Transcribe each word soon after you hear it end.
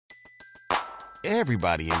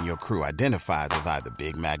Everybody in your crew identifies as either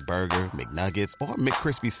Big Mac Burger, McNuggets, or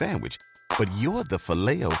McCrispy Sandwich. But you're the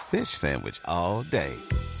Filet-O-Fish Sandwich all day.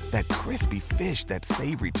 That crispy fish, that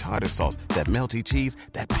savory tartar sauce, that melty cheese,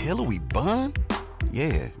 that pillowy bun.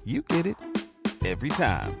 Yeah, you get it. Every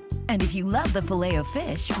time. And if you love the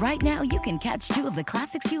Filet-O-Fish, right now you can catch two of the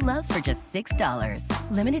classics you love for just $6.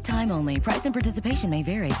 Limited time only. Price and participation may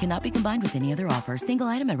vary. Cannot be combined with any other offer. Single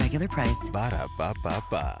item at regular price.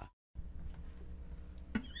 Ba-da-ba-ba-ba.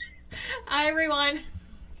 Hi, everyone,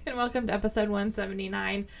 and welcome to episode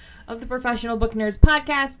 179 of the Professional Book Nerds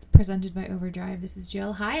podcast, presented by Overdrive. This is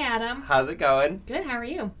Jill. Hi, Adam. How's it going? Good. How are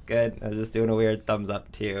you? Good. I was just doing a weird thumbs up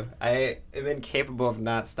to you. I am incapable of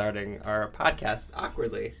not starting our podcast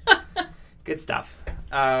awkwardly. Good stuff.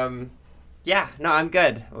 I'm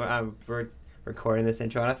good. We're recording this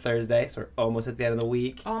intro on a Thursday, so we're almost at the end of the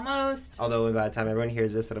week. Almost. Although by the time everyone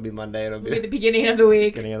hears this, it'll be Monday. It'll be the beginning of the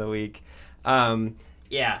week. Beginning of the week.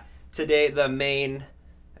 Today, the main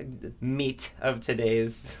meat of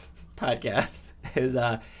today's podcast is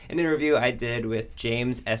an interview I did with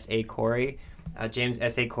James S.A. Corey. James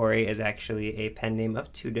S.A. Corey is actually a pen name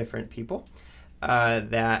of two different people.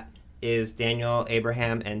 That is Daniel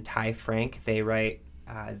Abraham and Ty Frank. They write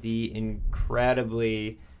the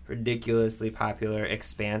incredibly, ridiculously popular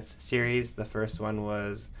Expanse series. The first one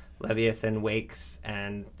was Leviathan Wakes,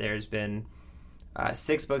 and there's been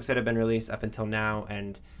 6 books that have been released up until now,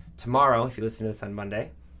 and tomorrow, if you listen to this on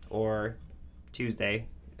Monday, or Tuesday,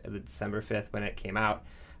 December 5th, when it came out,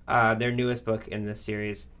 their newest book in this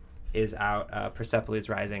series is out, Persepolis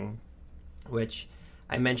Rising, which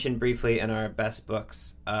I mentioned briefly in our best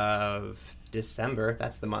books of December.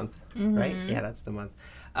 That's the month, right? Yeah, that's the month.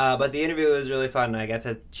 But the interview was really fun. I got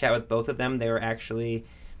to chat with both of them. They were actually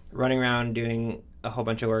running around doing a whole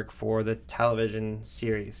bunch of work for the television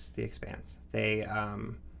series, The Expanse.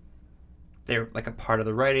 They're like a part of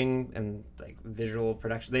the writing and like visual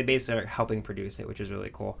production. They basically are helping produce it, which is really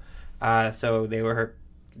cool. So they were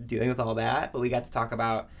dealing with all that, but we got to talk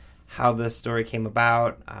about how the story came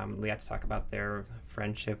about. We got to talk about their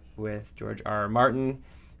friendship with George R.R. Martin.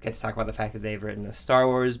 We got to talk about the fact that they've written a Star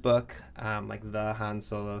Wars book, like the Han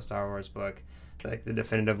Solo Star Wars book, like the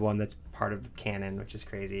definitive one that's part of canon, which is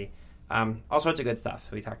crazy. All sorts of good stuff.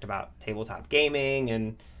 We talked about tabletop gaming,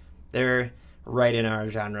 and they're right in our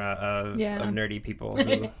genre of nerdy people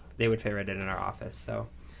who they would fit right in our office. So,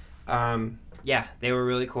 they were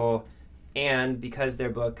really cool. And because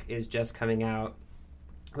their book is just coming out,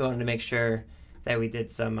 we wanted to make sure that we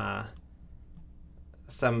did some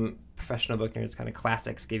Professional Book Nerds kind of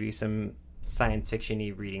classics, give you some science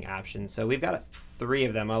fiction-y reading options. So we've got 3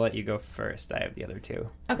 of them. I'll let you go first. I have the other 2.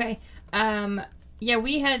 Okay.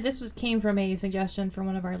 Came from a suggestion from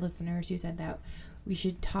one of our listeners who said that we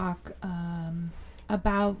should talk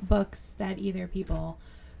about books that either people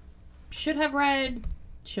should have read,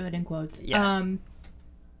 should in quotes,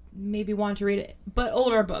 maybe want to read it, but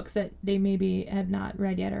older books that they maybe have not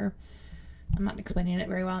read yet, or I'm not explaining it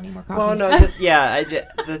very well anymore. Well, no,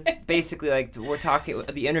 basically, like, we're talking,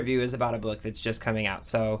 the interview is about a book that's just coming out,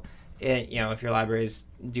 so if your libraries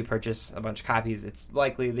do purchase a bunch of copies, it's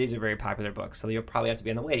likely these are very popular books, so you'll probably have to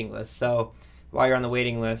be on the waiting list. So while you're on the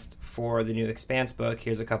waiting list for the new Expanse book,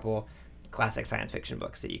 here's a couple classic science fiction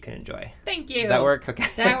books that you can enjoy. Thank you. Does that work? Okay.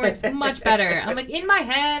 That works much better. I'm like, in my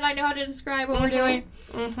head, I know how to describe what we're doing.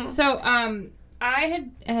 Mm-hmm. So I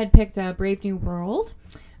had picked Brave New World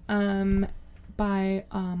by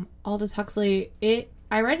Aldous Huxley.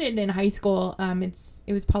 I read it in high school.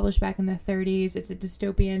 It was published back in the 30s. It's a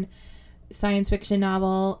dystopian science fiction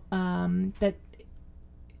novel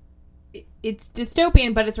it's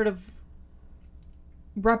dystopian, but it sort of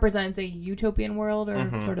represents a utopian world,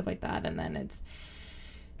 or sort of like that, and then it's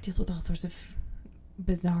deals with all sorts of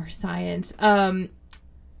bizarre science. We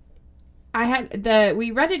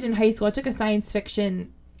read it in high school. I took a science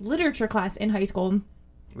fiction literature class in high school,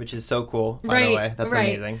 which is so cool, by the way. That's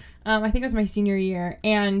amazing. I think it was my senior year,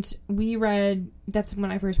 and that's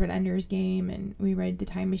when I first read Ender's Game, and we read The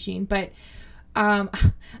Time Machine, but I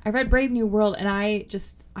read Brave New World, and I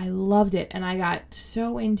loved it, and I got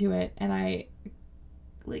so into it, and I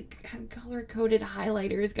had color-coded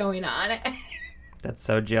highlighters going on. That's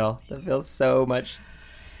so Jill. That feels so much.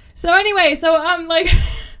 So anyway,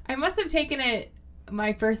 I must have taken it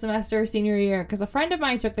my first semester senior year, because a friend of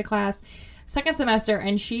mine took the class second semester,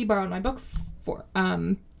 and she borrowed my book for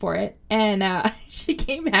it, and she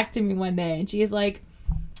came back to me one day, and she is like,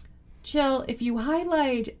 Jill, if you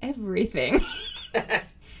highlight everything,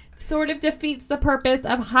 sort of defeats the purpose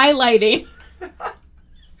of highlighting.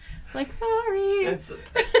 It's like, sorry.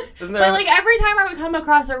 But every time I would come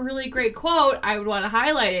across a really great quote, I would want to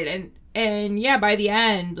highlight it. And And yeah, by the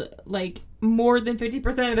end, like more than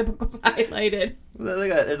 50% of the book was highlighted.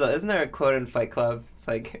 Isn't there a quote in Fight Club? It's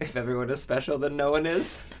like, if everyone is special, then no one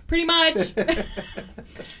is. Pretty much.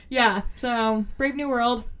 Yeah. So Brave New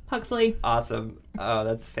World, Huxley. Awesome. Oh,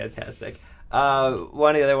 that's fantastic.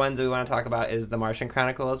 One of the other ones that we want to talk about is The Martian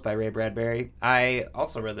Chronicles by Ray Bradbury. I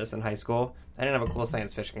also read this in high school. I didn't have a cool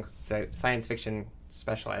science fiction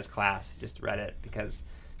specialized class. I just read it because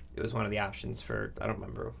it was one of the options for, I don't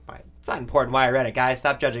remember why. It's not important why I read it, guys.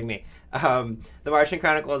 Stop judging me. The Martian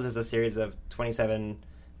Chronicles is a series of 27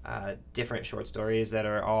 different short stories that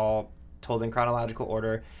are all told in chronological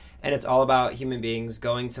order. And it's all about human beings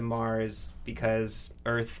going to Mars because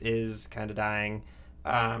Earth is kind of dying.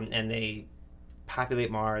 And they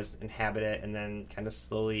populate Mars, inhabit it, and then kind of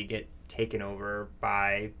slowly get taken over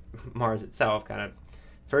by Mars itself.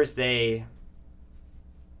 First they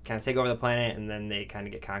kind of take over the planet, and then they kind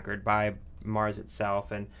of get conquered by Mars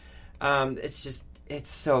itself. And it's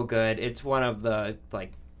so good. It's one of the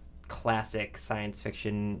like classic science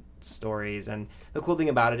fiction stories. And the cool thing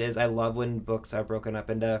about it is I love when books are broken up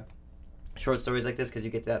into short stories like this, because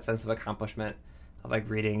you get that sense of accomplishment of like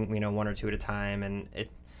reading, one or two at a time, and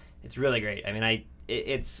it's really great. I mean, I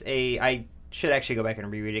should actually go back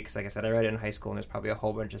and reread it because, like I said, I read it in high school, and there's probably a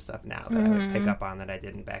whole bunch of stuff now that I would pick up on that I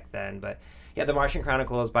didn't back then. But yeah, The Martian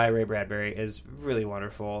Chronicles by Ray Bradbury is really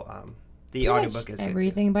wonderful. The audiobook is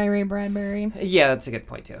everything good too. by Ray Bradbury. Yeah, that's a good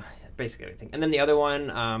point too. Basically everything. And then the other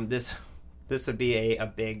one, this would be a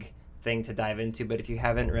big thing to dive into. But if you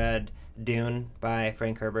haven't read Dune by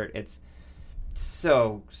Frank Herbert, it's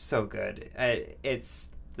so good. It's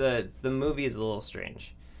the movie is a little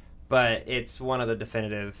strange, but it's one of the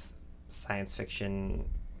definitive science fiction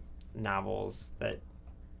novels that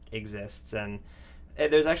exists. And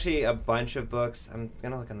there's actually a bunch of books. I'm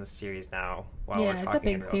gonna look on the series now while we're talking. Yeah, it's a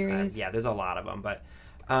big series. Yeah, there's a lot of them. But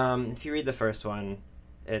if you read the first one,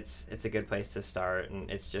 it's a good place to start, and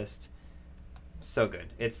it's just so good.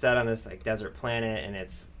 It's set on this like desert planet, and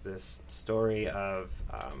it's this story of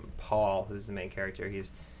Paul, who's the main character.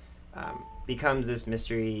 He's becomes this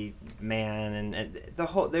mystery man, and the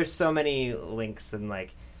whole there's so many links, and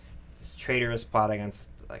like this traitorous plot against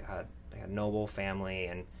like a noble family,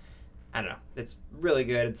 and I don't know. It's really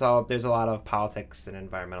good. There's a lot of politics and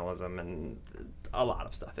environmentalism and a lot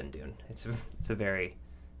of stuff in Dune. It's a very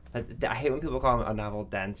I hate when people call a novel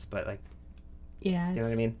dense, but like, yeah, you know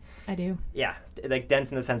what I mean? I do. Yeah, like dense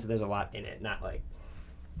in the sense that there's a lot in it, not like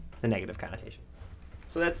the negative connotation.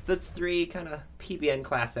 So that's three kind of PBN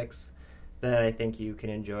classics that I think you can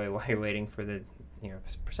enjoy while you're waiting for the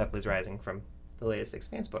Persepolis Rising from the latest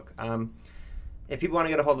Expanse book. If people want to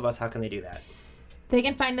get a hold of us, how can they do that? They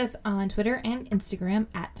can find us on Twitter and Instagram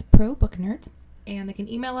at ProBookNerds, and they can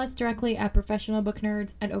email us directly at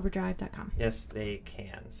professionalbooknerds@overdrive.com. Yes, they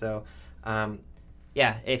can. So,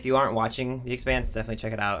 yeah, if you aren't watching The Expanse, definitely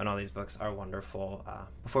check it out, and all these books are wonderful.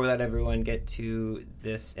 Before we let everyone get to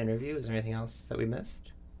this interview, is there anything else that we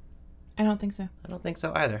missed? I don't think so. I don't think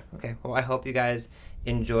so either. Okay, well, I hope you guys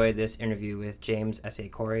enjoyed this interview with James S.A.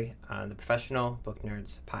 Corey on the Professional Book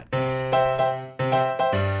Nerds podcast.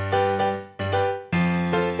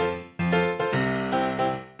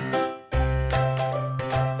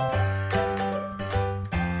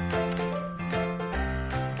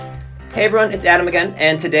 Hey everyone, it's Adam again,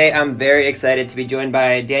 and today I'm very excited to be joined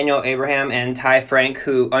by Daniel Abraham and Ty Frank,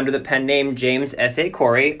 who, under the pen name James S.A.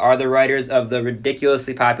 Corey, are the writers of the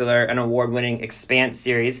ridiculously popular and award-winning Expanse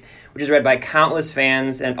series, which is read by countless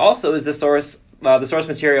fans and also is the source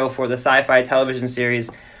material for the sci-fi television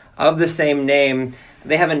series of the same name.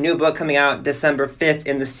 They have a new book coming out December 5th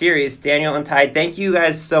in the series. Daniel and Ty, thank you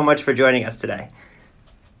guys so much for joining us today.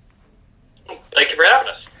 Thank you for having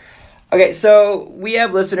us. Okay, so we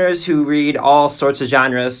have listeners who read all sorts of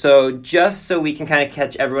genres, so just so we can kind of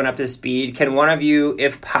catch everyone up to speed, can one of you,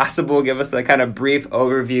 if possible, give us a kind of brief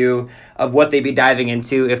overview of what they'd be diving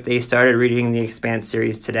into if they started reading the Expanse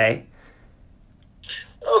series today?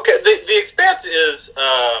 Okay, the Expanse is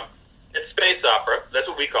it's space opera. That's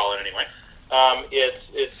what we call it anyway.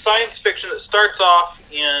 It's science fiction that starts off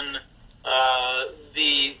in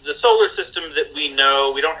the solar system that we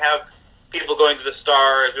know. We don't have people going to the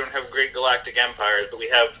stars. We don't have great galactic empires, but we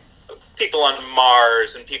have people on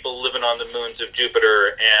Mars and people living on the moons of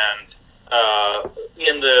Jupiter and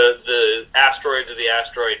in the asteroids of the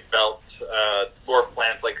asteroid belt, dwarf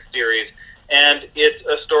planet-like series. And it's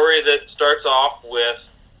a story that starts off with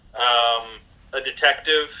a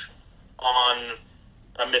detective on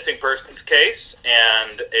a missing persons case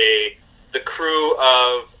and the crew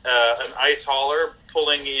of an ice hauler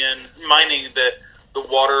mining the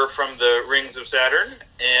water from the rings of Saturn,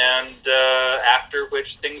 and after which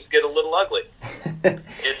things get a little ugly.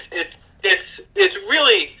 It's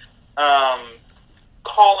really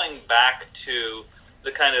calling back to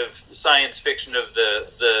the kind of science fiction of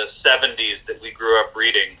the 70s that we grew up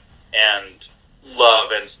reading and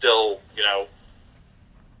love and still,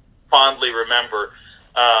 fondly remember,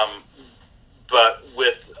 but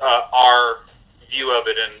with our view of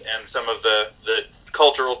it and some of the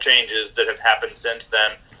cultural changes that have happened since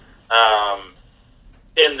then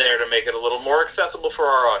in there to make it a little more accessible for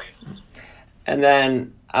our audience. And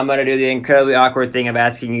then I'm going to do the incredibly awkward thing of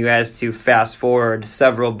asking you guys to fast forward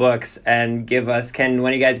several books and can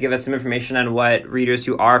one of you guys give us some information on what readers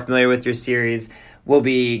who are familiar with your series will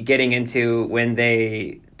be getting into when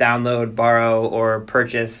they download, borrow, or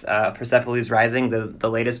purchase Persepolis Rising, the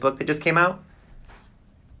latest book that just came out?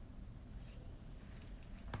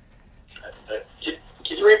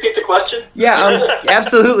 Can you repeat the question? Yeah,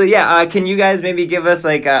 absolutely. Yeah, can you guys maybe give us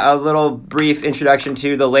like a little brief introduction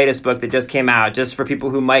to the latest book that just came out, just for people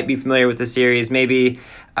who might be familiar with the series, maybe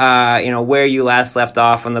where you last left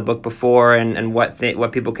off on the book before, and what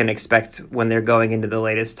people can expect when they're going into the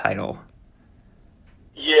latest title.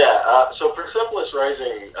 Yeah, so Persepolis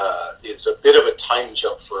Rising is a bit of a time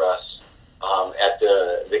jump for us. At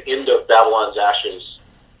the end of Babylon's Ashes,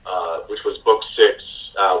 which was book 6,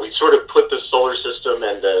 we sort of put the solar system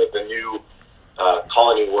and the new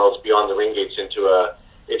colony worlds beyond the ring gates into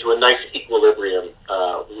a nice equilibrium.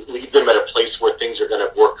 Leave them at a place where things are going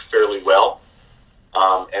to work fairly well,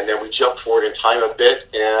 and then we jump forward in time a bit,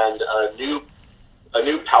 and a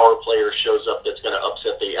new power player shows up that's going to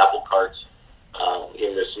upset the apple cart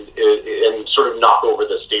in this and sort of knock over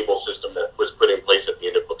the stable system that was put in place at the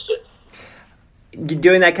end of book 6.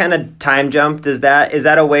 Doing that kind of time jump, is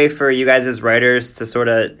that a way for you guys as writers to sort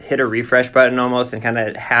of hit a refresh button almost and kind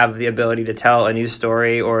of have the ability to tell a new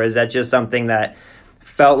story, or is that just something that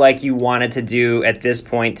felt like you wanted to do at this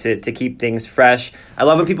point to keep things fresh? I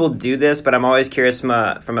love when people do this, but I'm always curious from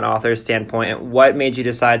an author's standpoint, what made you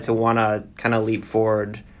decide to want to kind of leap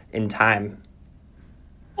forward in time?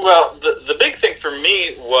 Well, the big thing for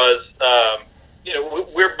me was,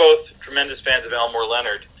 we're both tremendous fans of Elmore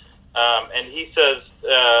Leonard. And he says,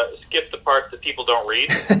 skip the parts that people don't read.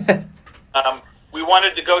 We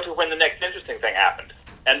wanted to go to when the next interesting thing happened.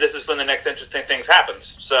 And this is when the next interesting thing happens.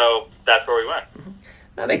 So that's where we went.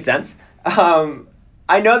 That makes sense.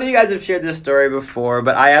 I know that you guys have shared this story before,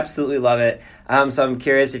 but I absolutely love it. So I'm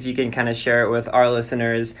curious if you can kind of share it with our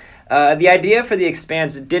listeners. The idea for The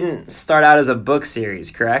Expanse didn't start out as a book series,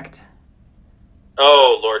 correct?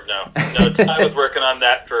 Oh, Lord, no. No, I was working on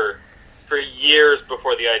that for years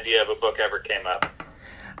before the idea of a book ever came up.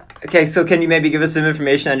 Okay, so can you maybe give us some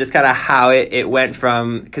information on just kind of how it went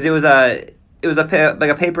from, because it was like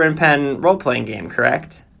a paper and pen role playing game,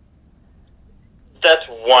 correct? That's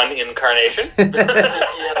one incarnation.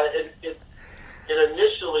 It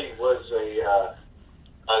initially was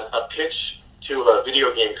a pitch to a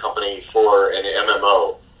video game company for an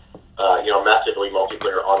MMO, massively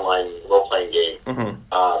multiplayer online role playing game. Mm-hmm.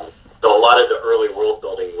 So a lot of the early world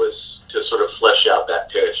building was to sort of flesh out that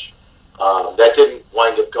pitch. That didn't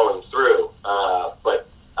wind up going through, but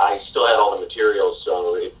I still had all the materials,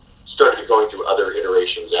 so it started going through other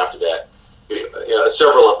iterations after that.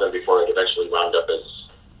 Several of them before it eventually wound up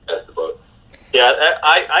as the book. Yeah,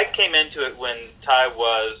 I came into it when Ty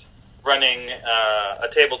was running a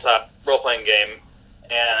tabletop role-playing game,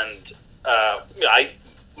 and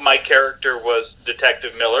my character was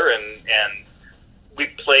Detective Miller, and we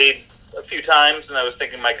played a few times, and I was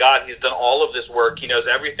thinking, my God, he's done all of this work. He knows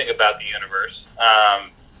everything about the universe.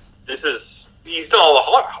 He's done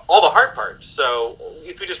all the hard parts. So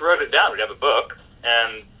if we just wrote it down, we'd have a book.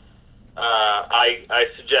 And I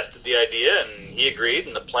suggested the idea, and he agreed.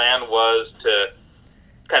 And the plan was to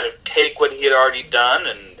kind of take what he had already done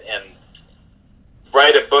and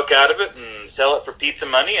write a book out of it and sell it for pizza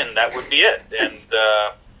money, and that would be it. And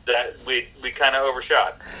that we kind of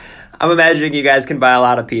overshot. I'm imagining you guys can buy a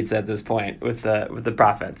lot of pizza at this point with the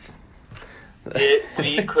profits.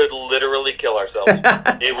 We could literally kill ourselves.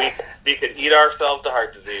 We could eat ourselves to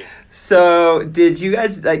heart disease. So, did you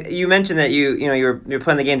guys, like you mentioned that you're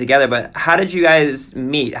playing the game together, but how did you guys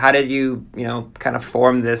meet? How did you kind of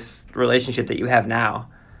form this relationship that you have now?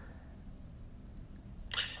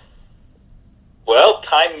 Well,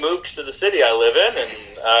 Ty moved to the city I live in, and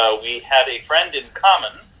we had a friend in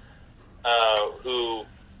common who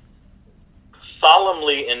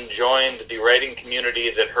solemnly enjoined the writing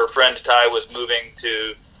community that her friend Ty was moving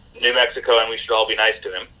to New Mexico and we should all be nice to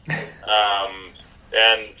him.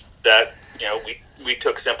 And that, we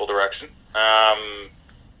took simple direction.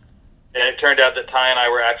 And it turned out that Ty and I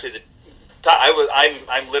were actually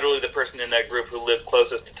I'm literally the person in that group who lived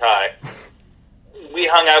closest to Ty. We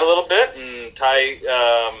hung out a little bit, and Ty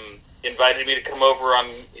invited me to come over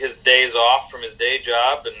on his days off from his day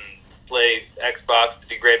job and play Xbox to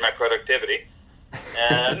degrade my productivity.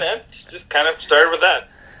 And that just kind of started with that.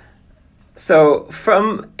 So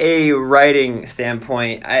from a writing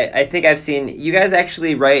standpoint, I think I've seen you guys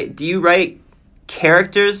actually write. Do you write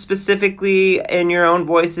characters specifically in your own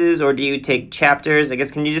voices, or do you take chapters? I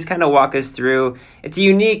guess, can you just kind of walk us through? It's a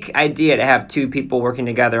unique idea to have two people working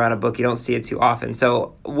together on a book. You don't see it too often.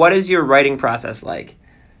 So what is your writing process like?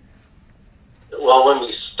 Well, when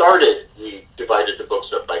we started, we divided the books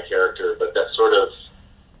up by character, but that sort of,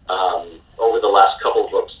 over the last couple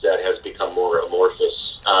of books, that has become more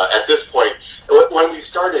amorphous. At this point, when we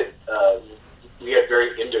started, we had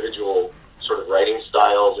very individual sort of writing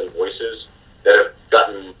styles and voices that have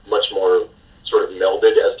gotten much more sort of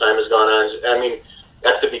melded as time has gone on. I mean,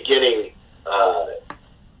 at the beginning,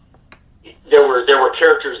 there were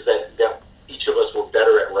characters that each of us were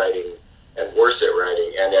better at writing and worse at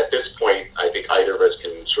writing. And at this point, I think either of us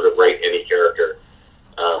can sort of write any character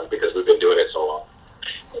because we've been doing it so long.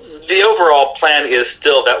 The overall plan is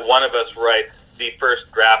still that one of us writes the first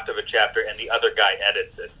draft of a chapter and the other guy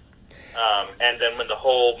edits it. And then when the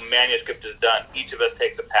whole manuscript is done, each of us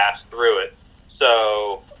takes a pass through it.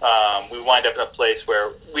 So we wind up in a place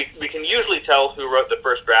where we can usually tell who wrote the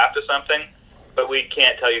first draft of something, but we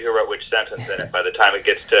can't tell you who wrote which sentence in it by the time it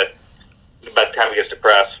gets to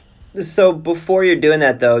press. So before you're doing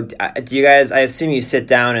that, though, do you guys, I assume you sit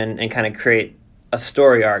down and kind of create a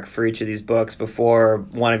story arc for each of these books before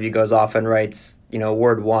one of you goes off and writes,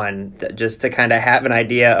 word one, just to kind of have an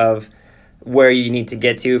idea of where you need to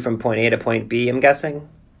get to from point A to point B, I'm guessing?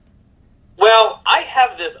 Well, I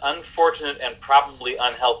have this unfortunate and probably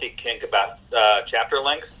unhealthy kink about chapter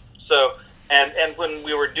length. So, and when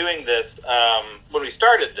we were doing this, when we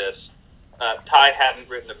started this, Ty hadn't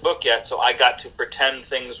written a book yet, so I got to pretend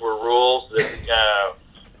things were rules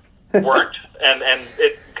that weren't, and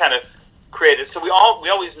it kind of created. So we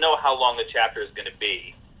always know how long the chapter is going to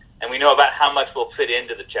be, and we know about how much will fit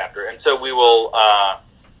into the chapter, and so we will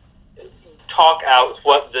talk out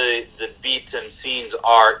what the beats and scenes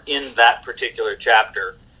are in that particular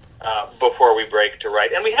chapter before we break to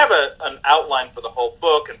write. And we have an outline for the whole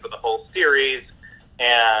book and for the whole series,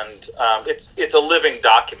 and it's a living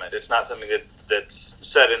document. It's not something that's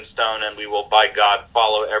set in stone, and we will, by God,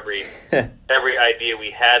 follow every idea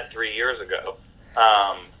we had 3 years ago.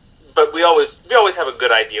 But we always have a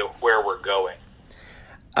good idea of where we're going.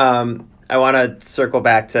 I want to circle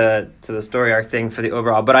back to the story arc thing for the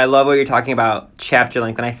overall, but I love what you're talking about chapter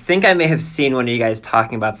length, and I think I may have seen one of you guys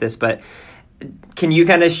talking about this, but can you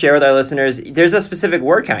kind of share with our listeners, there's a specific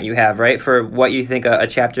word count you have, right, for what you think a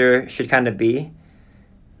chapter should kind of be?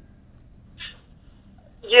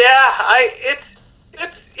 Yeah,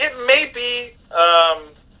 it may be a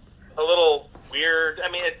little weird. I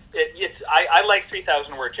mean, I like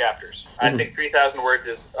 3,000 word chapters. I think 3,000 words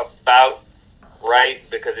is about right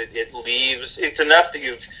because it leaves. It's enough that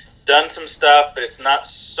you've done some stuff, but it's not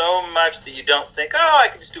so much that you don't think, I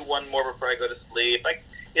can just do one more before I go to sleep. Like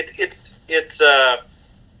it's the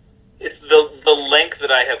length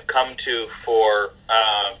that I have come to for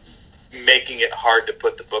making it hard to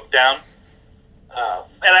put the book down.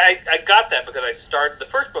 And I got that because I started, the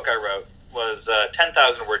first book I wrote was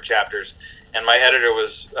 10,000 word chapters, and my editor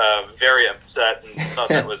was very upset and thought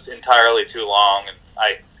that was entirely too long, and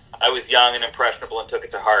I was young and impressionable and took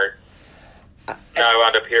it to heart. Now I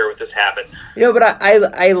wound up here with this habit. But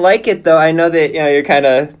I like it, though. I know that you're kind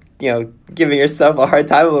of giving yourself a hard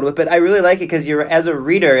time a little bit, but I really like it because as a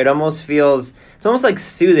reader, it's almost like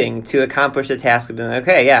soothing to accomplish the task of being like,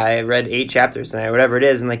 okay, yeah, I read 8 chapters tonight, whatever it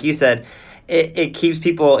is, and like you said, it keeps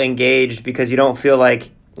people engaged because you don't feel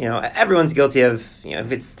like everyone's guilty of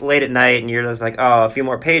if it's late at night and you're just like, a few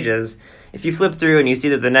more pages. If you flip through and you see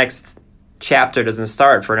that the next chapter doesn't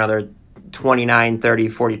start for another 29, 30,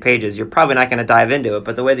 40 pages, you're probably not going to dive into it.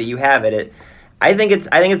 But the way that you have it, I think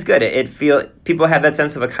it's good. People have that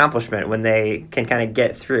sense of accomplishment when they can kind of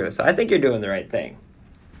get through. So I think you're doing the right thing.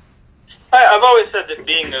 I've always said that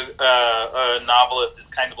being a novelist is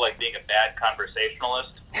kind of like being a bad conversationalist.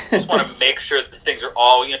 You just want to make sure that things are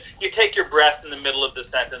all, you take your breath in the middle of the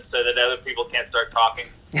sentence so that other people can't start talking.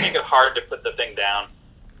 Make it hard to put the thing down.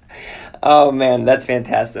 Oh, man, that's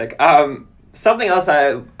fantastic. Something else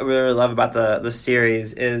I really love about the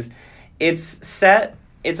series is it's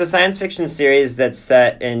a science fiction series that's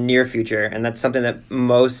set in near future, and that's something that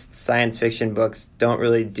most science fiction books don't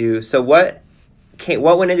really do. So what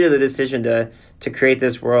went into the decision to create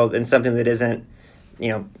this world in something that isn't,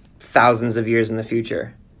 thousands of years in the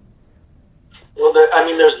future? Well,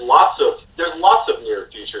 there's lots of near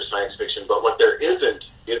future science fiction, but what there isn't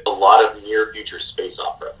is a lot of near future space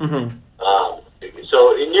opera. Mm-hmm.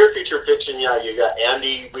 So in near future fiction, you got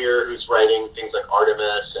Andy Weir, who's writing things like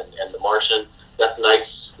Artemis and The Martian. That's nice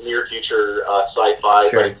near future sci-fi,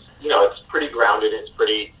 Sure. but it's pretty grounded. It's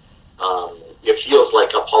pretty. It feels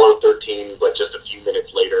like Apollo 13, but just a few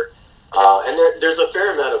minutes later. And there's a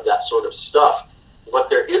fair amount of that sort of stuff. What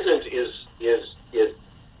there isn't is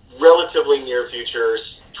relatively near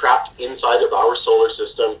futures trapped inside of our solar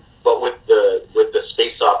system, but with the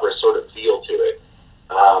space opera sort of feel to it.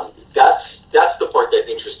 That's the part that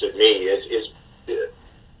interested me. Is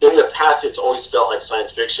in the past, it's always felt like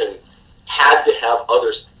science fiction had to have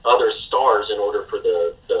other stars in order for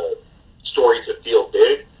the story to feel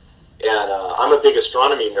big. And I'm a big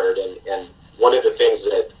astronomy nerd, and one of the things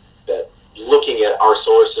that looking at our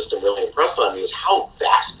solar system really impressed on me is how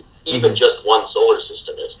vast even just one solar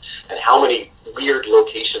system is, and how many weird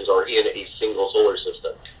locations are in a single solar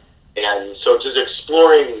system. And so just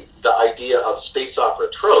exploring the idea of space opera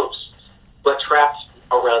tropes, but trapped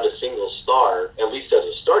around a single star, at least as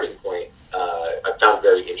a starting point, I found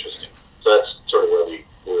very interesting. So that's sort of where we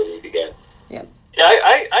began. Yeah. Yeah,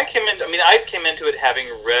 I came into it having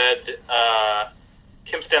read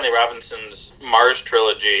Kim Stanley Robinson's Mars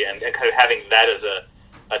trilogy, and kind of having that as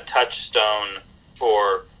a touchstone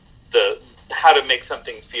for how to make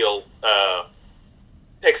something feel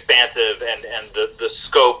expansive and the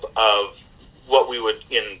scope of what we would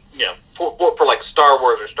for like Star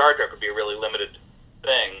Wars or Star Trek would be a really limited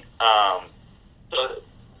thing. So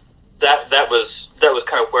that was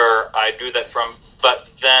kind of where I drew that from. But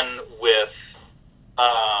then with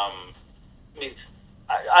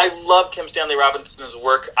I love Kim Stanley Robinson's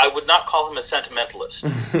work. I would not call him a sentimentalist.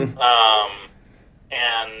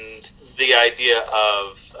 And the idea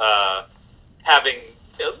of having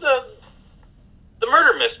the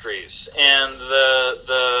murder mysteries and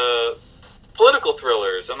the political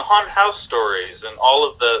thrillers and the haunted house stories and all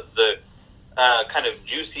of the kind of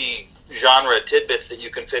juicy genre tidbits that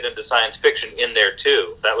you can fit into science fiction in there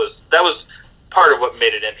too. That was part of what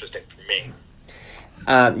made it interesting for me.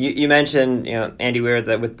 You mentioned Andy Weir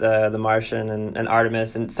with the Martian and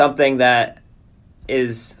Artemis, and something that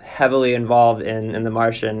is heavily involved in the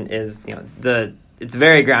Martian is it's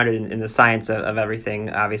very grounded in the science of everything,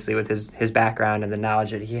 obviously with his background and the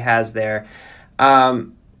knowledge that he has there.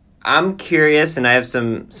 I'm curious, and I have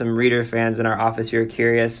some reader fans in our office who are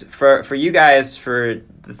curious for you guys, for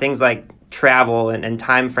the things like travel and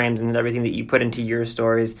time frames and everything that you put into your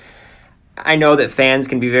stories. I know that fans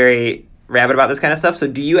can be very rabid about this kind of stuff. So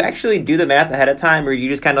do you actually do the math ahead of time, or do you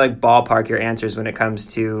just kind of like ballpark your answers when it comes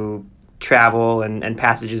to travel and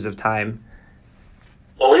passages of time?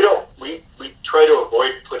 Well, we try to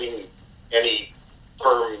avoid putting any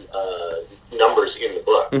firm numbers in the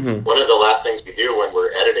book. Mm-hmm. One of the last things we do when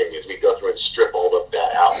we're editing is we go through and strip all of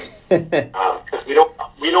that out. Because we don't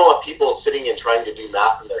want people sitting and trying to do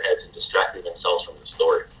math in their heads and distracting themselves from the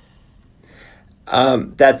story.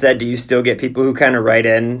 That said, do you still get people who kind of write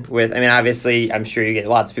in with, obviously, I'm sure you get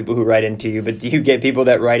lots of people who write into you, but do you get people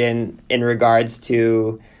that write in regards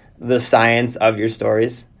to the science of your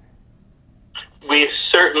stories? We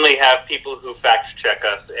certainly have people who fact check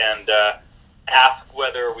us and ask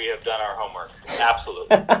whether we have done our homework.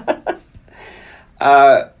 Absolutely.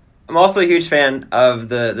 I'm also a huge fan of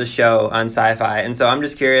the show on Sci-Fi, and so I'm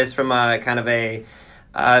just curious from a kind of a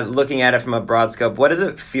looking at it from a broad scope, what does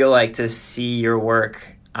it feel like to see your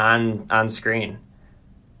work on screen?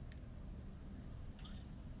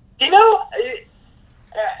 It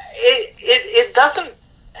doesn't,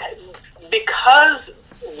 because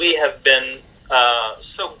we have been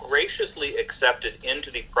so graciously accepted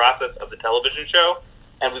into the process of the television show,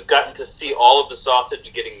 and we've gotten to see all of the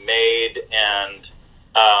sausage getting made and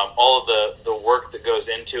all of the work that goes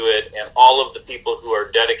into it and all of the people who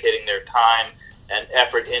are dedicating their time and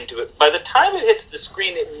effort into it. By the time it hits the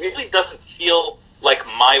screen, it really doesn't feel like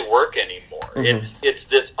my work anymore. Mm-hmm. It's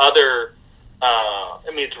this other.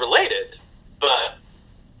 It's related, but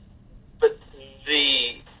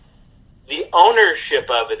the ownership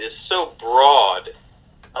of it is so broad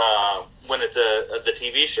when it's the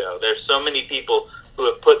TV show. There's so many people who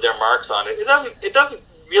have put their marks on it. It doesn't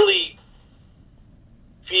really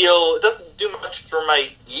feel. It doesn't do much for my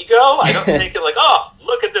ego. I don't take it like, oh,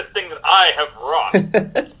 look at this thing that I have wrought.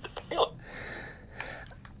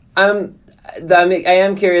 I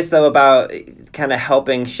am curious though about kind of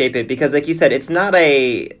helping shape it, because like you said, it's not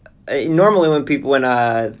normally when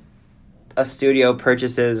a studio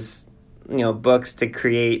purchases books to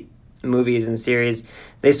create movies and series,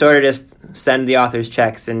 they sort of just send the authors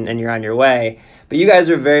checks and you're on your way. But you guys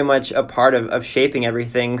are very much a part of shaping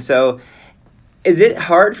everything. So is it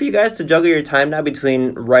hard for you guys to juggle your time now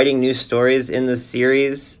between writing new stories in the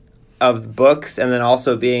series of books and then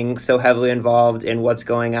also being so heavily involved in what's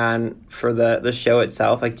going on for the show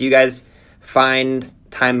itself? Like, do you guys find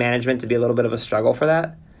time management to be a little bit of a struggle for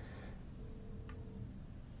that?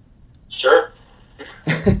 Sure.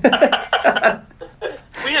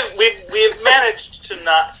 we've managed to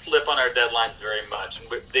not slip on our deadlines very much.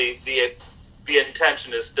 The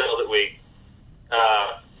intention is still that we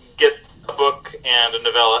get a book and a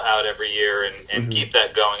novella out every year and keep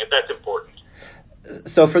that going. That's important.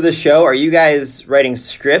 So for the show, are you guys writing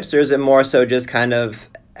scripts, or is it more so just kind of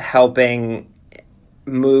helping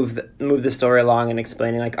move the story along and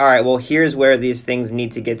explaining, like, all right, well, here's where these things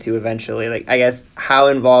need to get to eventually? Like, I guess, how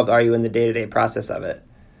involved are you in the day-to-day process of it?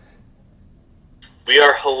 We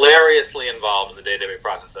are hilariously involved in the day-to-day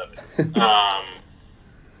process of it.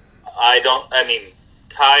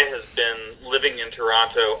 Ty has been living in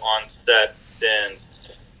Toronto on set since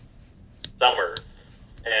summer,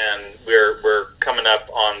 and we're coming up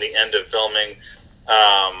on the end of filming.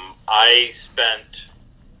 I spent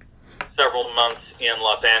several months in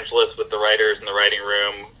Los Angeles with the writers in the writing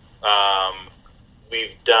room.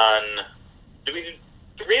 We've done, did we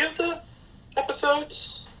do 3 of the episodes?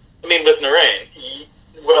 I mean, with Narain.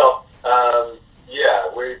 Well,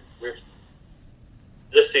 yeah, we've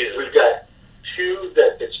This season. we've got 2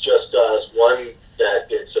 that it's just us, 1 that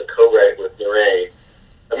it's a co-write with Narain.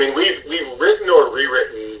 I mean, we've written or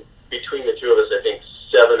rewritten between the 2 of us, I think,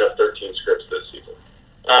 7 of 13 scripts this season.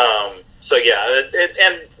 So yeah,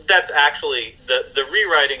 and that's actually the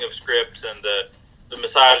rewriting of scripts and the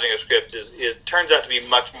massaging of scripts is turns out to be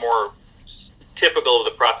much more typical of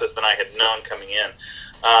the process than I had known coming in.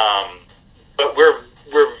 But we're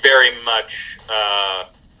very much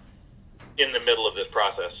in the middle of this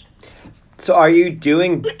process. So are you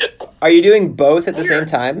doing both at the same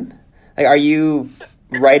time? Like, are you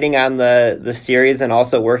writing on the series and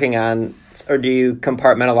also working on, or do you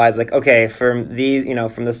compartmentalize, like, okay, from these,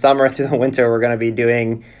 from the summer through the winter, we're going to be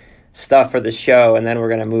doing stuff for the show, and then we're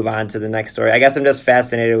going to move on to the next story? I guess I'm just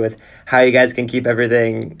fascinated with how you guys can keep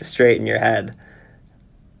everything straight in your head.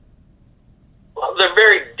 Well, they're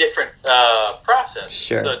very different process.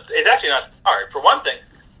 Sure. So it's actually not hard. For one thing,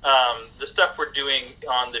 the stuff we're doing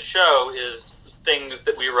on the show is things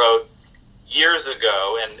that we wrote years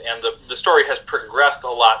ago, and the story has progressed a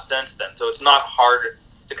lot since then. So it's not hard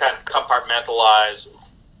to kind of compartmentalize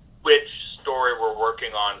which story we're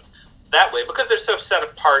working on that way, because they're so set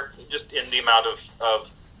apart just in the amount of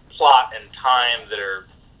plot and time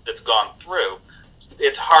that's gone through.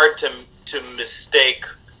 It's hard to mistake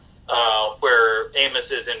where Amos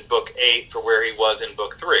is in book 8 for where he was in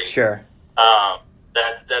book 3. Sure.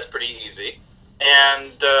 That's pretty easy.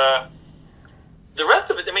 And the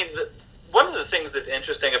rest of it, I mean, one of the things that's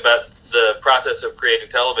interesting about the process of creating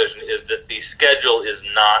television is that the schedule is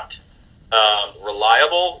not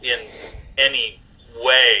reliable in any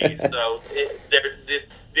way. So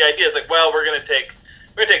the idea is like, well, we're going to take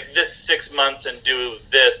this 6 months and do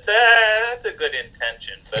this. That's a good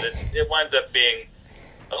intention, but it winds up being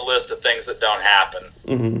a list of things that don't happen.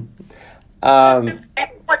 Mm-hmm.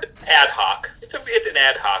 It's like ad hoc. It's an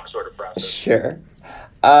ad hoc sort of process. Sure.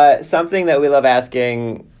 Something that we love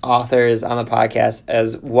asking authors on the podcast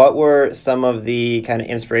is, what were some of the kind of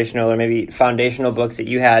inspirational or maybe foundational books that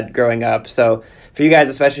you had growing up? So for you guys,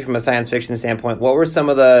 especially from a science fiction standpoint, what were some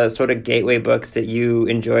of the sort of gateway books that you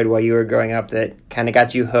enjoyed while you were growing up that kind of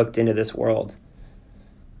got you hooked into this world?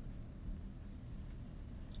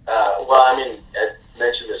 Well, I mean, I've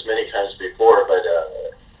mentioned this many times before, but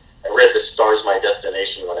I read The Star's My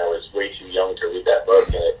Destination when I was way too young to read that book,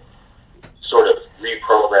 and it sort of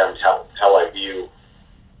reprogrammed how I view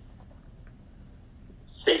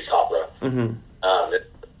space opera. Mm-hmm. It's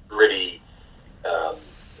a pretty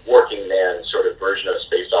working man sort of version of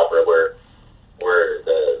space opera where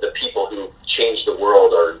the people who change the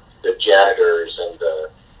world are the janitors and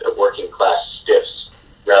the working class stiffs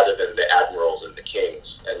rather than the admirals and the kings,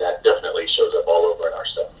 and that definitely shows up all over in our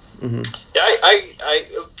stuff. Mm-hmm. Yeah, I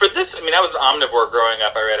for this, I mean, I was omnivore growing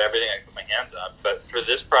up. I read everything I could put my hands on. But for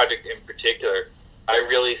this project in particular, I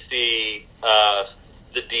really see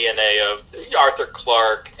the DNA of Arthur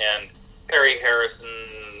Clarke and Perry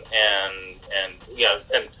Harrison and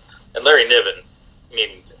Larry Niven. I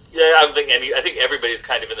mean, yeah, I think everybody's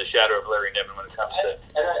kind of in the shadow of Larry Niven when it comes to.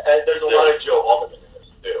 And there's a lot of Joe Haldeman in this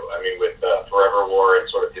too. I mean, with Forever War and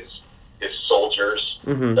sort of his soldiers,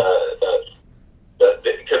 Mm-hmm.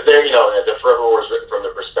 because they're, the Forever War is written from the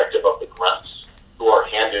perspective of the grunts who are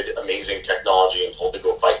handed amazing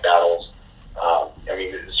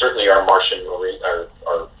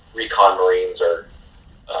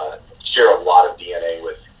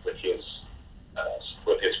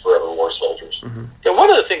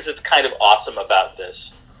things that's kind of awesome about this,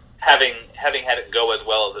 having had it go as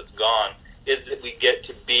well as it's gone, is that we get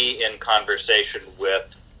to be in conversation with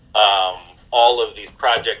all of these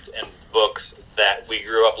projects and books that we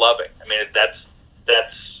grew up loving. I mean, that's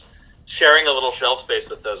sharing a little shelf space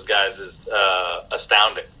with those guys is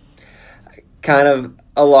astounding. Kind of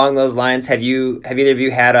along those lines, have either of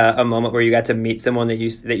you had a moment where you got to meet someone that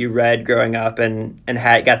you read growing up and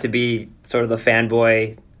got to be sort of the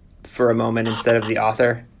fanboy for a moment instead of the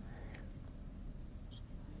author?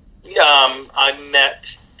 I met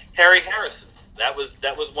Harry Harrison. That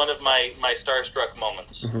was one of my starstruck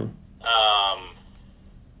moments. Mm-hmm.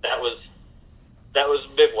 That was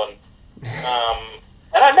a big one.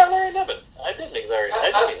 And I met Larry Niven. I did meet Larry.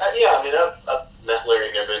 I've met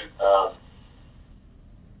Larry Niven.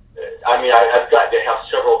 I've gotten to have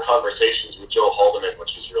several conversations with Joe Haldeman,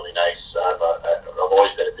 which is really nice. I've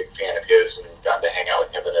always been a big fan of his and gotten to hang out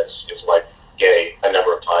with him and his wife, Gay, a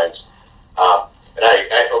number of times. And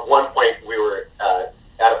at one point we were at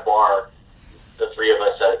a bar, the three of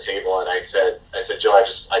us at a table, and I said, Joe,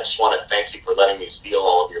 I just want to thank you for letting me steal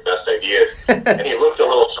all of your best ideas. And he looked a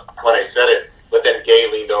little shocked when I said it, but then Gay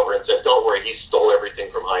leaned over and said, don't worry, he stole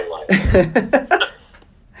everything from Heinlein.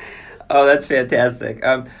 Oh, that's fantastic.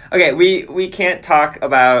 Okay, we can't talk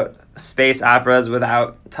about space operas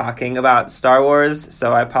without talking about Star Wars,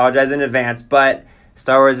 so I apologize in advance, but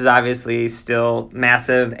Star Wars is obviously still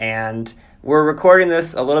massive, and we're recording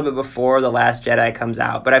this a little bit before The Last Jedi comes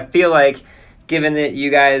out, but I feel like given that you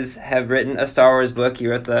guys have written a Star Wars book, you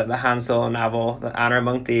wrote the Han Solo novel, The Honor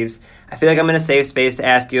Among Thieves, I feel like I'm going to save space to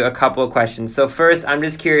ask you a couple of questions. So first, I'm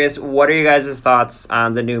just curious, what are you guys' thoughts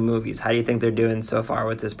on the new movies? How do you think they're doing so far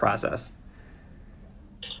with this process?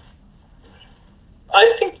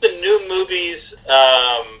 I think the new movies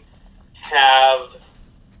have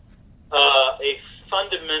a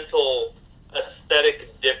fundamental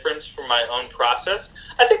aesthetic difference from my own process.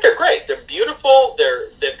 I think they're great. They're beautiful.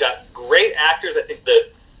 They've got great actors. I think the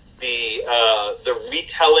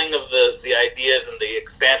retelling of the ideas and the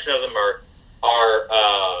expansion of them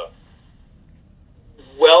are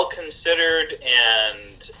well considered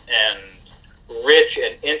and rich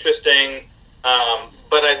and interesting.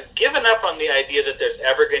 But I've given up on the idea that there's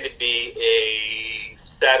ever going to be a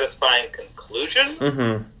satisfying conclusion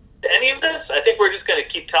to any of this. I think we're just going to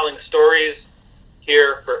keep telling stories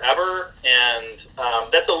here forever, and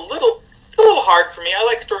that's a little hard for me. I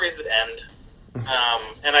like stories that end,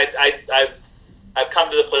 and I've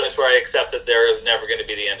come to the place where I accept that there is never going to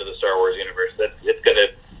be the end of the Star Wars universe. That it's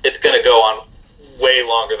gonna go on way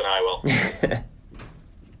longer than I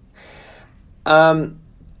will.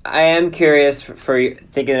 I am curious for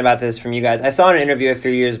thinking about this from you guys. I saw in an interview a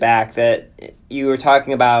few years back that you were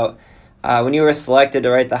talking about when you were selected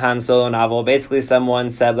to write the Han Solo novel, basically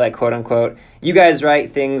someone said, like, quote unquote, you guys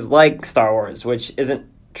write things like Star Wars, which isn't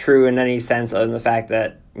true in any sense other than the fact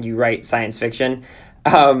that you write science fiction.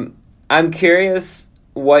 I'm curious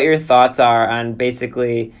what your thoughts are on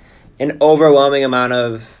basically an overwhelming amount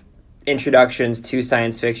of introductions to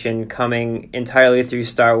science fiction coming entirely through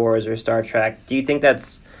Star Wars or Star Trek. Do you think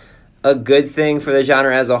that's a good thing for the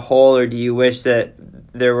genre as a whole, or do you wish that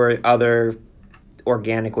there were other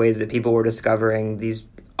organic ways that people were discovering these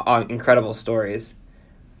incredible stories?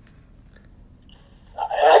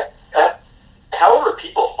 However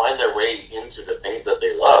people find their way into the things that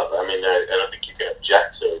they love, I mean, I don't think you can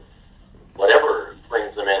object to whatever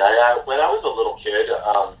brings them in. When I was a little kid,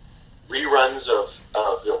 reruns of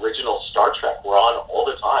the original Star Trek were on all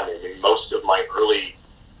the time. I mean, most of my early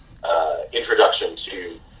introduction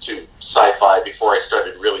to sci-fi before I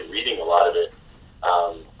started really reading a lot of it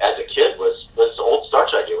as a kid was old Star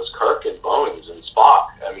Trek. It was Kirk and Bones and Spock.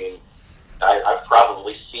 I mean, I've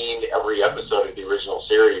probably seen every episode of the original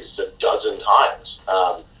series a dozen times.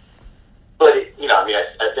 But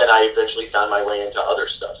then I eventually found my way into other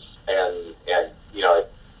stuff, and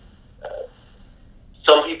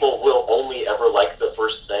some people will only ever like the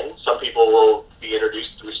first thing. Some people will be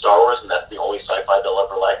introduced through Star Wars, and that's the only sci-fi they'll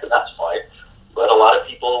ever like, and that's fine. But a lot of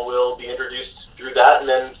people will be introduced through that and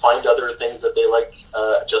then find other things that they like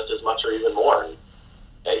just as much or even more. And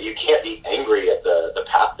you can't be angry at the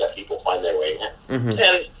path that people find their way in. Mm-hmm.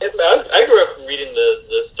 And I grew up reading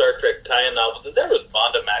the Star Trek tie-in novels, and there was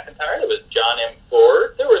Vonda McIntyre, there was John M.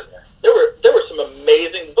 Ford, there were some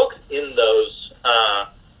amazing books in those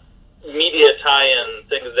media tie-in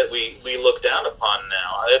things that we look down upon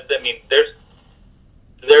now. I mean, there's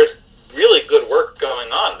really good work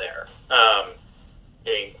going on there.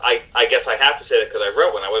 I guess I have to say that because I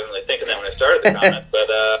wrote one. I wasn't really thinking that when I started the comment, but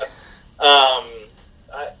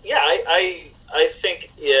I think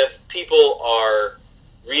if people are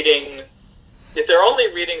reading, if they're only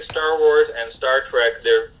really reading Star Wars and Star Trek,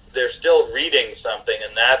 they're still reading something,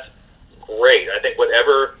 and that's great. I think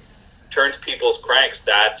whatever turns people's cranks,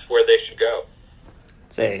 that's where they should go.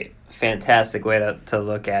 It's a fantastic way to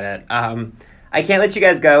look at it. I can't let you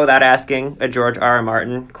guys go without asking a George R.R.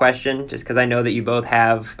 Martin question, just because I know that you both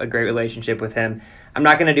have a great relationship with him. I'm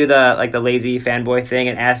not going to do the lazy fanboy thing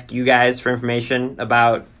and ask you guys for information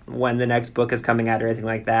about when the next book is coming out or anything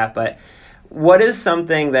like that, but what is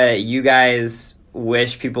something that you guys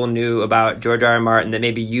wish people knew about George R.R. Martin that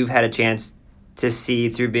maybe you've had a chance to see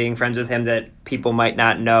through being friends with him that people might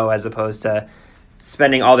not know, as opposed to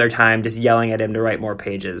spending all their time just yelling at him to write more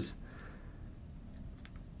pages?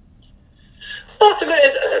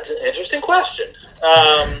 That's an interesting question.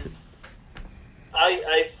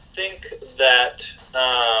 I think that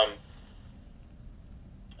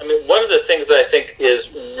one of the things that I think is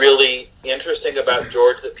really interesting about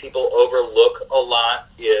George that people overlook a lot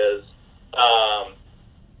is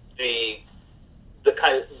the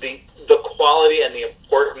quality and the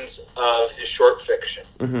importance of his short fiction.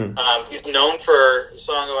 Mm-hmm. He's known for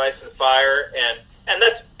Song of Ice and Fire, and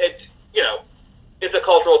it's a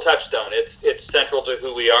cultural touchstone. It's central to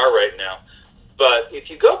who we are right now. But if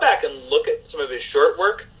you go back and look at some of his short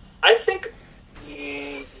work, I think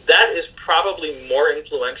that is probably more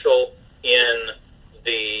influential in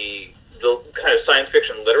the kind of science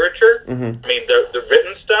fiction literature. Mm-hmm. I mean, the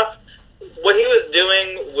written stuff. What he was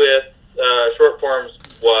doing with short forms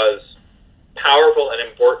was powerful and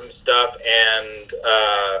important stuff, and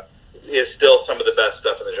is still some of the best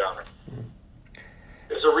stuff in the genre.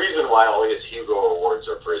 There's a reason why all his Hugo Awards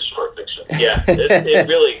are for his short fiction. Yeah, it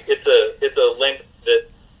really it's a length that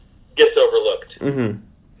gets overlooked. Mm-hmm.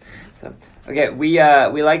 So, okay, we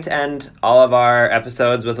like to end all of our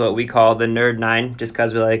episodes with what we call the Nerd 9, just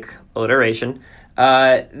because we like alliteration.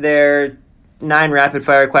 They're 9 rapid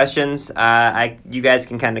fire questions. You guys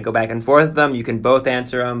can kind of go back and forth with them. You can both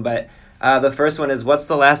answer them, but the first one is, what's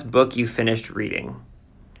the last book you finished reading?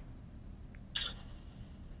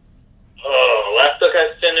 Last book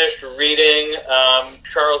I finished reading,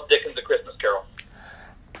 Charles Dickens' A Christmas Carol.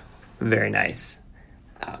 Very nice.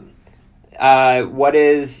 What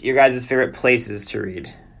is your guys' favorite places to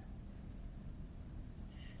read?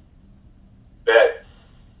 Bed.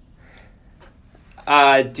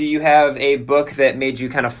 Do you have a book that made you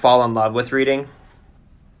kind of fall in love with reading?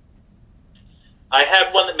 I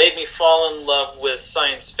had one that made me fall in love with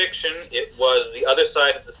science fiction. It was The Other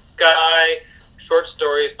Side of the Sky, short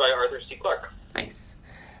stories by Arthur C. Clarke. Nice.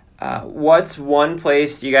 What's one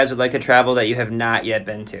place you guys would like to travel that you have not yet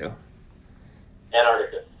been to?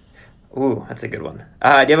 Antarctica. Ooh, that's a good one. Do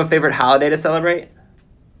you have a favorite holiday to celebrate?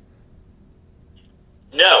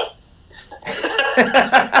 No.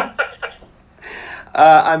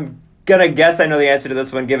 I'm gonna guess I know the answer to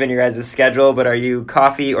this one given your guys' schedule, but are you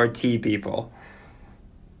coffee or tea people?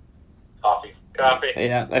 Coffee. Coffee.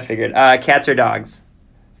 Yeah, I figured. Cats or dogs?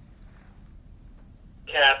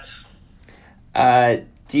 Cats.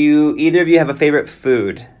 Do either of you have a favorite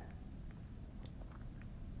food?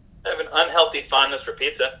 I have an unhealthy fondness for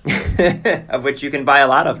pizza. Of which you can buy a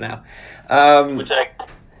lot of now. Which I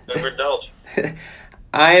never indulge.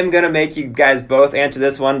 I am going to make you guys both answer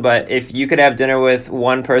this one, but if you could have dinner with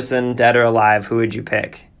one person, dead or alive, who would you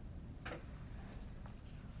pick?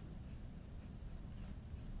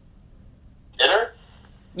 Dinner?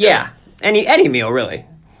 Yeah, any meal, really.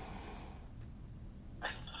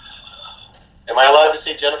 Am I allowed to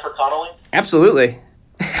say Jennifer Connelly? Absolutely.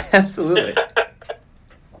 Absolutely. All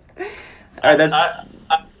right, that's...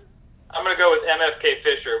 I'm going to go with MFK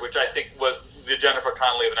Fisher, which I think was the Jennifer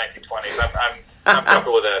Connelly of the 1920s. I'm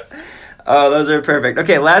comfortable with that. Oh, those are perfect.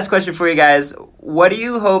 Okay, last question for you guys. What do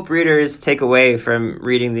you hope readers take away from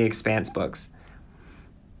reading the Expanse books?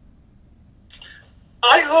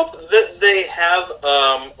 I hope that they have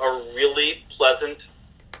a really pleasant,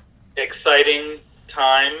 exciting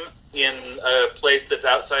time in a place that's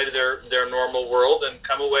outside of their normal world and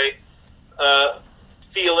come away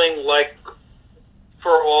feeling like,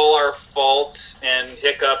 for all our faults and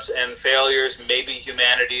hiccups and failures, maybe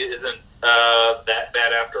humanity isn't that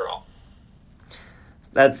bad after all.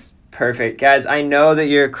 That's perfect. Guys, I know that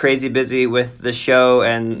you're crazy busy with the show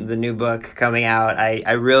and the new book coming out.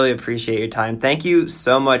 I really appreciate your time. Thank you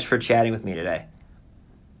so much for chatting with me today.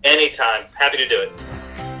 Anytime. Happy to do it.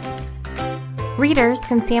 Readers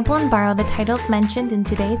can sample and borrow the titles mentioned in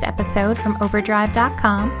today's episode from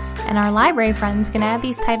Overdrive.com, and our library friends can add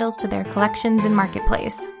these titles to their collections and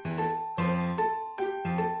marketplace.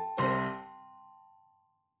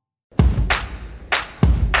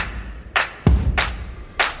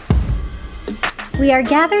 We are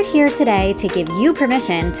gathered here today to give you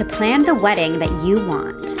permission to plan the wedding that you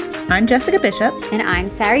want. I'm Jessica Bishop. And I'm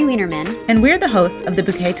Sari Wienerman. And we're the hosts of the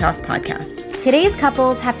Bouquet Toss podcast. Today's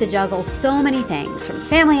couples have to juggle so many things, from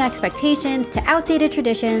family expectations to outdated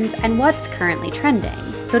traditions and what's currently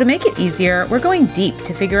trending. So to make it easier, we're going deep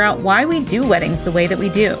to figure out why we do weddings the way that we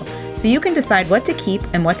do, so you can decide what to keep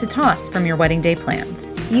and what to toss from your wedding day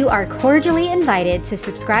plans. You are cordially invited to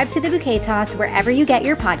subscribe to the Bouquet Toss wherever you get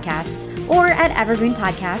your podcasts or at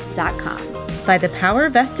evergreenpodcast.com. By the power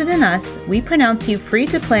vested in us, we pronounce you free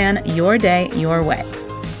to plan your day your way.